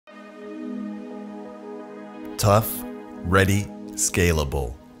tough, ready,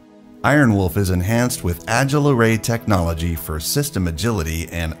 scalable. IronWolf is enhanced with Agile array technology for system agility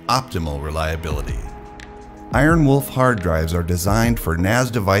and optimal reliability. IronWolf hard drives are designed for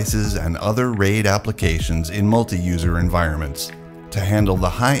NAS devices and other RAID applications in multi-user environments to handle the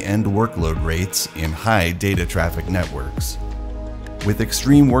high-end workload rates in high data traffic networks. With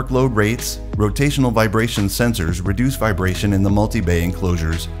extreme workload rates, rotational vibration sensors reduce vibration in the multi-bay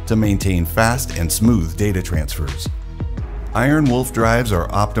enclosures to maintain fast and smooth data transfers. IronWolf drives are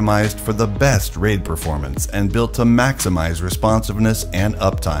optimized for the best RAID performance and built to maximize responsiveness and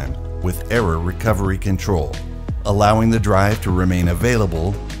uptime with error recovery control, allowing the drive to remain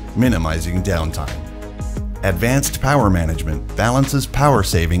available, minimizing downtime. Advanced power management balances power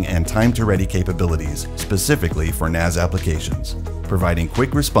saving and time-to-ready capabilities specifically for NAS applications, providing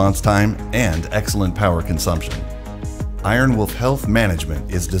quick response time and excellent power consumption. IronWolf Health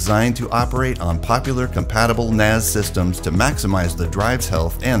Management is designed to operate on popular compatible NAS systems to maximize the drive's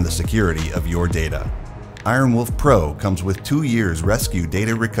health and the security of your data. IronWolf Pro comes with 2 years rescue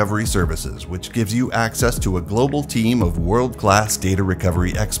data recovery services, which gives you access to a global team of world-class data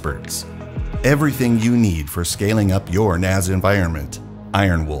recovery experts. Everything you need for scaling up your NAS environment.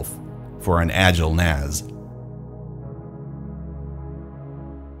 IronWolf, for an agile NAS.